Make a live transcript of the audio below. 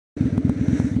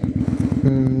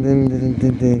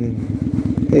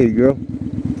Hey, girl.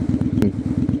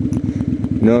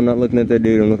 No, I'm not looking at that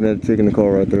dude. I'm looking at the chick in the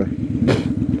car right there.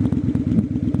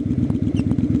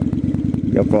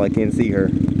 Y'all probably can't see her.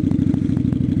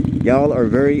 Y'all are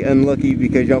very unlucky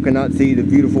because y'all cannot see the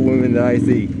beautiful women that I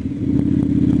see.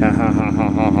 Ha ha ha ha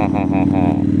ha ha ha ha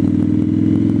ha.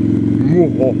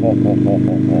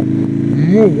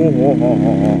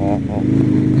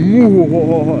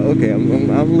 Okay, I'm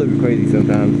a little bit crazy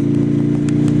sometimes.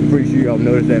 I'm pretty sure y'all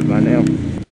noticed that by now.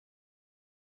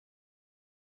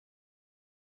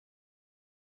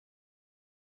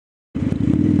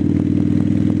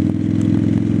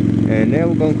 And now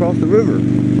we're gonna cross the river.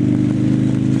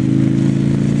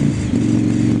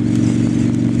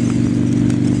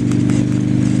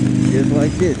 Just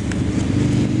like this.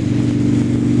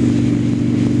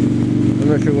 I'm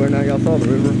not sure whether or not y'all saw the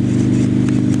river.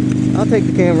 I'll take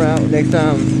the camera out next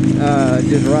time.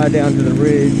 Just ride down to the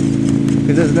bridge.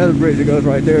 Because there's another bridge that goes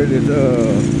right there that's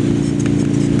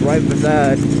right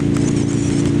beside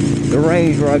the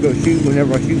range where I go shoot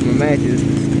whenever I shoot my matches.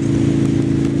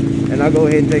 And I'll go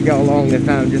ahead and take y'all along this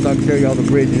time just so I can show y'all the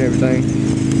bridge and everything.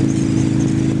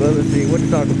 But let's see, what to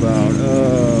talk about.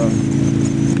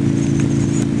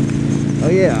 Oh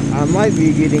yeah, I might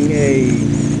be getting a...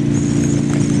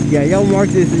 Yeah, y'all mark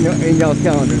this in y'all's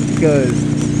calendars because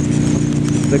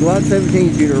the Glock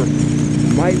 17 shooter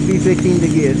might be fixing to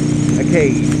get a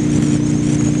cage.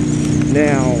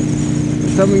 Now,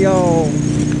 some of y'all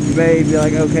may be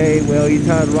like, okay, well, he's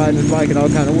tired of riding his bike in all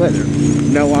kind of weather.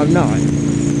 No, I'm not.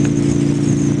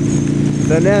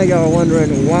 So now y'all are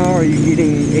wondering, why are you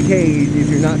getting a cage if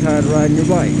you're not tired of riding your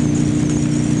bike?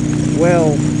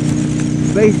 Well,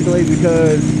 basically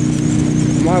because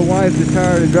my wife is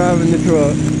tired of driving the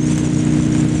truck,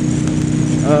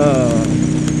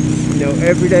 you know,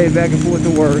 every day back and forth to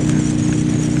work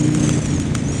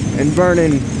and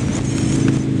burning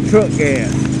truck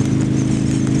gas,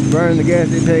 burning the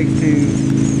gas it takes to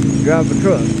drive a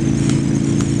truck.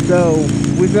 So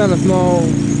we found a small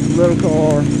little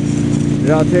car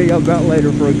that I'll tell y'all about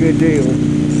later for a good deal.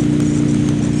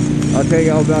 I'll tell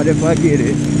y'all about if I get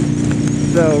it.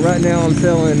 So right now I'm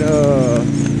selling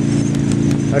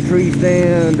a tree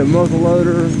stand, a muzzle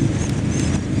loader,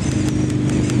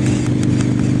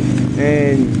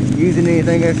 and using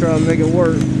anything extra to make it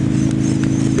work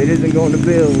that isn't going to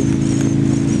bills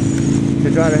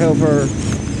to try to help her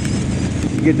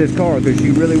get this car because she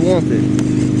really wants it.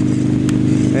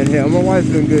 And hell, my wife's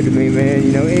been good to me, man.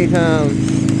 You know, anytime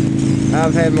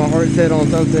I've had my heart set on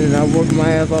something and I've worked my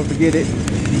ass off to get it,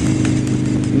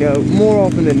 you know, more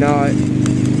often than not,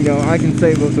 you know, I can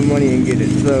save up some money and get it.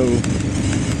 So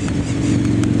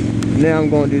now I'm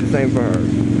going to do the same for her,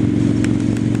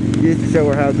 just to show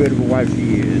her how good of a wife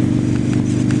she is.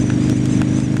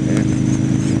 Yeah.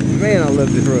 Man, I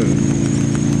love this road.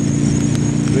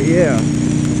 But yeah,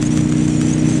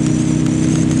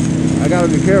 I gotta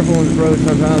be careful on this road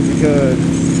sometimes because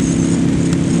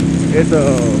it's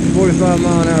a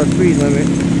 45-mile-an-hour speed limit.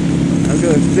 I'm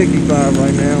doing 65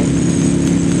 right now,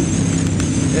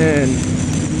 and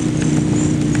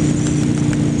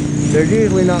there's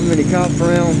usually not many cops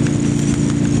around.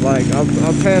 Like, I'll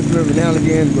pass them every now and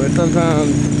again, but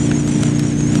sometimes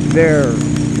they're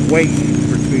waiting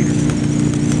for speeders.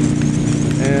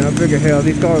 And I figure, hell,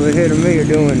 these cars ahead of me are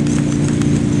doing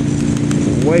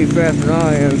way faster than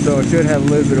I am, so I should have a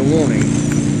little bit of warning.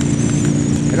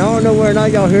 And I don't know whether or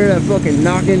not y'all hear that fucking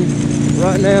knocking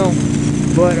right now,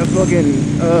 but a fucking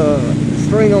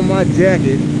string on my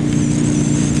jacket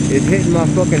is hitting my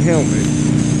fucking helmet.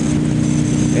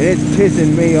 And it's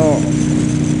pissing me off.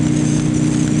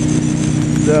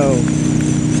 So,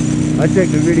 I check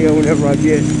the video whenever I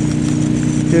get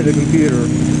to the computer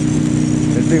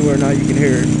and see whether or not you can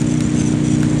hear it.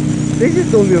 It's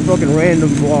just gonna be a fucking random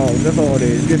vlog, that's all it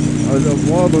is. Just a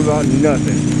vlog about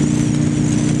nothing.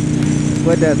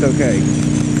 But that's okay.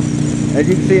 As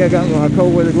you can see, I got my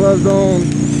cold weather gloves on.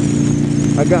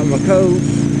 I got my coat,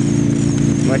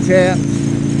 my chaps,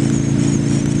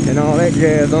 and all that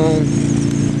jazz on.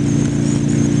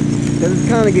 Because it's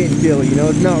kind of getting chilly, you know,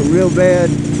 it's not real bad.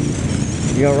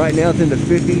 You know, right now it's in the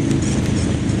 50s.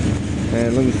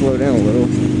 And let me slow down a little.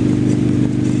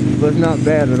 But it's not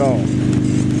bad at all.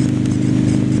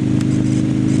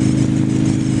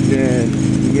 And,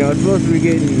 you know, it's supposed to be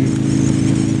getting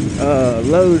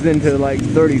lows into like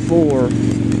 34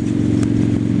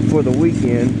 for the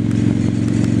weekend.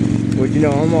 Which, you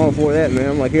know, I'm all for that, man.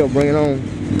 I'm like, hell, bring it on.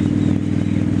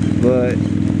 But,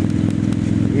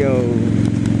 you know,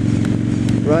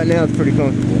 right now it's pretty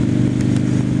comfortable.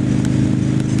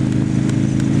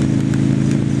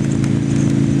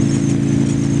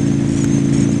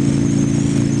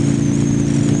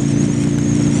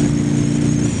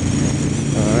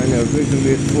 There's gonna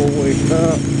be a four-way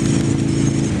stop.